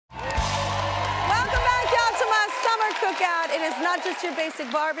cookout. It is not just your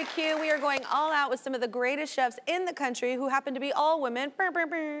basic barbecue. We are going all out with some of the greatest chefs in the country who happen to be all women.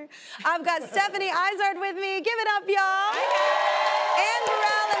 I've got Stephanie Izard with me. Give it up, y'all. Ann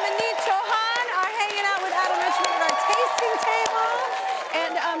Burrell and Manit Chauhan are hanging out with Adam Richmond at our tasting table.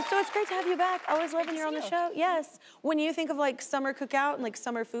 And so it's great to have you back. Always love when you're on the show. Yes. When you think of like summer cookout and like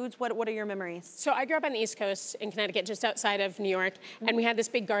summer foods, what are your memories? So I grew up on the East Coast in Connecticut, just outside of New York, and we had this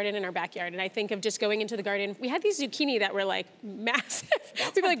big garden in our backyard. And I think of just going into the garden. We had these zucchini that were like massive.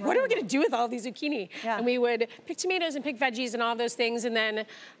 We'd be like, what are we gonna do with all these zucchini? Yeah. And we would pick tomatoes and pick veggies and all those things. And then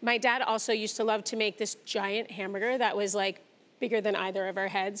my dad also used to love to make this giant hamburger that was like bigger than either of our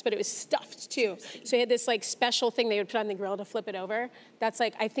heads, but it was stuffed too. So he had this like special thing they would put on the grill to flip it over. That's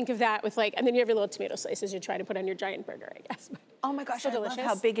like, I think of that with like, and then you have your little tomato slices you try to put on your giant burger, I guess. Oh my gosh, so I delicious. love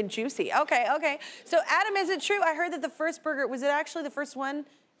how big and juicy. Okay. So Adam, is it true? I heard that the first burger, was it actually the first one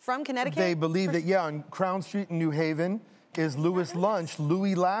from Connecticut? They believe that, yeah, on Crown Street in New Haven is Louis Lunch,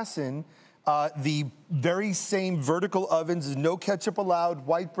 Louis Lassen. The very same vertical ovens, no ketchup allowed,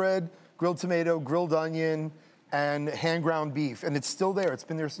 white bread, grilled tomato, grilled onion, and hand-ground beef, and it's still there. It's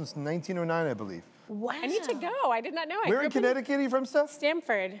been there since 1909, I believe. Wow. I need to go. I did not know. Where in Connecticut are you from, Steph?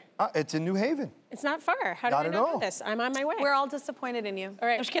 Stamford. It's in New Haven. It's not far. How did I not know this? I'm on my way. We're all disappointed in you. All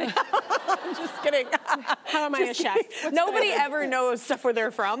right. I'm just kidding. I'm just kidding. How am I a chef? Nobody ever knows stuff where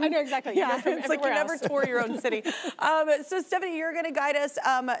they're from. I know exactly. Yeah, it's like you never tour your own city. So Stephanie, you're gonna guide us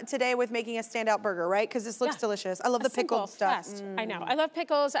today with making a standout burger, right? Because this looks delicious. I love the pickled stuff. I know. I love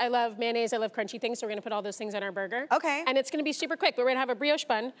pickles. I love mayonnaise. I love crunchy things. So we're gonna put all those things on our burger. Okay. And it's gonna be super quick. But we're gonna have a brioche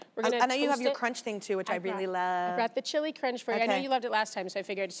bun. We're gonna I know you have your crunch thing too, which I really love. I brought the chili crunch for you. I know you loved it last time, so I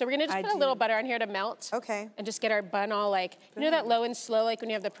figured. So we're gonna just put a little butter on here to melt. Okay. And just get our bun all like, you know that low and slow, like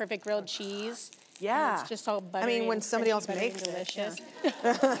when you have the perfect grilled cheese? Yeah. It's just all buttery. I mean, when somebody else makes delicious. Yeah.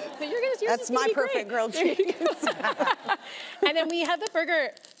 But you're gonna, that's my perfect grilled cheese. And then we have the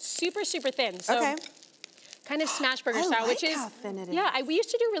burger super, super thin. So kind of smash burger style, which is, how thin it is. Yeah, we used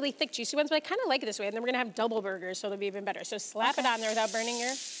to do really thick, juicy ones, but I kind of like it this way. And then we're gonna have double burgers, so it'll be even better. So slap it on there without burning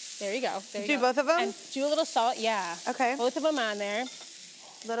your, there you go. There you do go. both of them? And do a little salt, yeah. Okay. Both of them on there.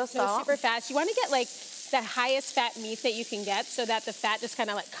 Little salt. Super fast. You wanna get like the highest fat meat that you can get so that the fat just kind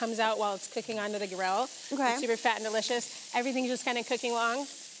of like comes out while it's cooking onto the grill. Okay. It's super fat and delicious. Everything's just kind of cooking along.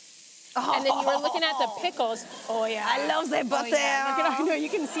 Oh. And then you were looking at the pickles. Oh yeah. I love the butter. Yeah. Look at all, you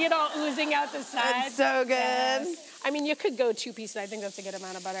can see it all oozing out the side. It's so good. Yes. I mean, you could go 2 pieces. I think that's a good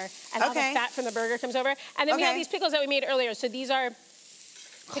amount of butter. And all the fat from the burger comes over. And then we have these pickles that we made earlier. So these are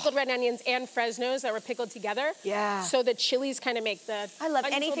pickled red onions and Fresnos that were pickled together. Yeah. So the chilies kind of make the... I love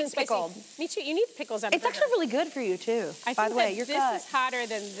anything pickled. Me too. You need pickles on It's actually really good for you too. By the way, this is hotter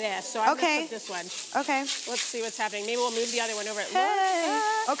than this, so I'm gonna put this one. Okay. Let's see what's happening. Maybe we'll move the other one over. Hey.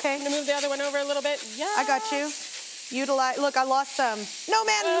 Okay. I'm gonna move the other one over a little bit. Yeah. I got you. Utilize. Look, I lost some. No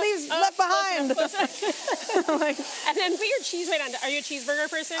man leaves left behind. Like, and then put your cheese right on. Are you a cheeseburger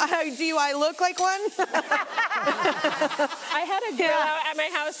person? Do I look like one? I had a grill out at my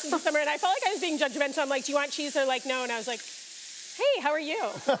house in the summer, and I felt like I was being judgmental. I'm like, "Do you want cheese?" They're like, "No," and I was like, "Hey, how are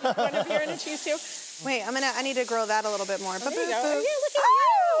you? Want a beer and a cheese too?" Wait, I need to grill that a little bit more. There you go. Yeah, look at you.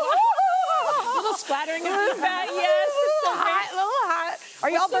 A little splattering of fat. Yes, it's so hot, a little hot. Are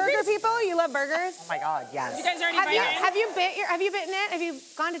y'all burger people? You love burgers? Oh my God, yes. You guys already have you bitten it? Have you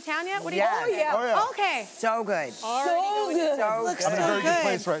gone to town yet? What do you? Yes. Oh yeah. Okay. So good. So good. Looks I'm in a very good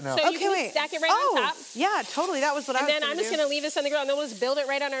place right now. So you can stack it right on top. Yeah, totally. That was what I was And then I'm just gonna leave this on the grill, and then we'll just build it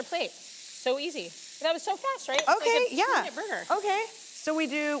right on our plate. So easy. That was so fast, right? Okay. It's like a burger. Okay. So we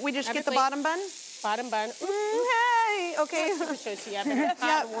just get the bottom bun. Bottom bun. Hey. Okay. Super toasty. Yeah, very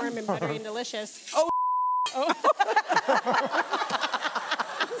hot, and warm, and buttery, and delicious. Oh.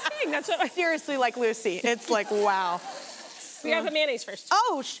 That's what seriously like Lucy. It's like wow. We have a mayonnaise first.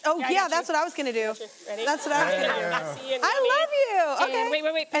 Oh yeah, that's what I was gonna do. Ready? That's what I was gonna do. I love you. Okay. And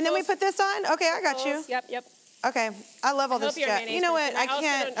wait. And then we put this on. Okay, I got you. Yep. Okay. I love all this stuff. You know what? I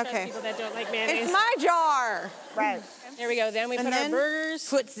can't. Okay. People that don't like mayonnaise. It's my jar. Right. There we go. Then we put our burgers.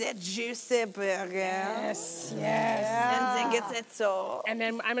 Puts that juicy burger. Yes. And then gets it so. And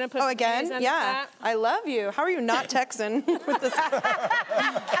then I'm gonna put. Oh, again? Yeah. I love you. How are you not Texan with this?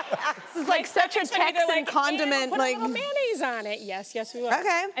 This is like such a Texan condiment. Put like a little mayonnaise on it. Yes, we will.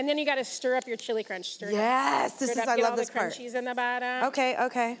 Okay. And then you got to stir up your chili crunch. Stir it up. Yes. I love this part. Crunchies in the bottom.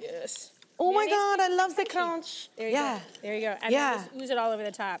 Okay. Yes. Oh my God, I love the crunch. There you go. There you go. And then just ooze it all over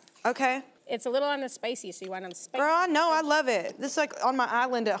the top. Okay. It's a little on the spicy, so you want on the spicy. Girl, no, I love it. This is like on my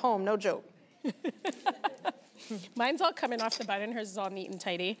island at home, no joke. Mine's all coming off the button. Hers is all neat and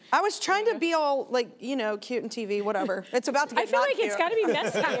tidy. I was trying to be all like, you know, cute and TV, whatever. It's about to get I feel like cute. it's got to be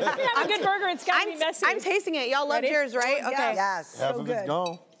messy. If you have a good burger, it's got to be messy. I'm tasting it. Y'all loved yours, right? Okay. Yes. Half So of it's good.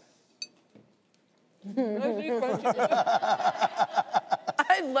 gone.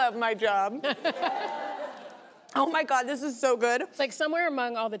 I love my job. Oh my God, this is so good. It's like somewhere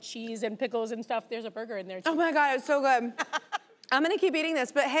among all the cheese and pickles and stuff, there's a burger in there too. Oh my God, it's so good. I'm gonna keep eating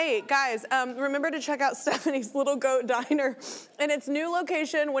this, but hey, guys, remember to check out Stephanie's Little Goat Diner and its new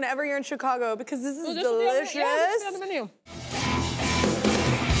location whenever you're in Chicago because this is delicious. Yeah, this will be on the menu.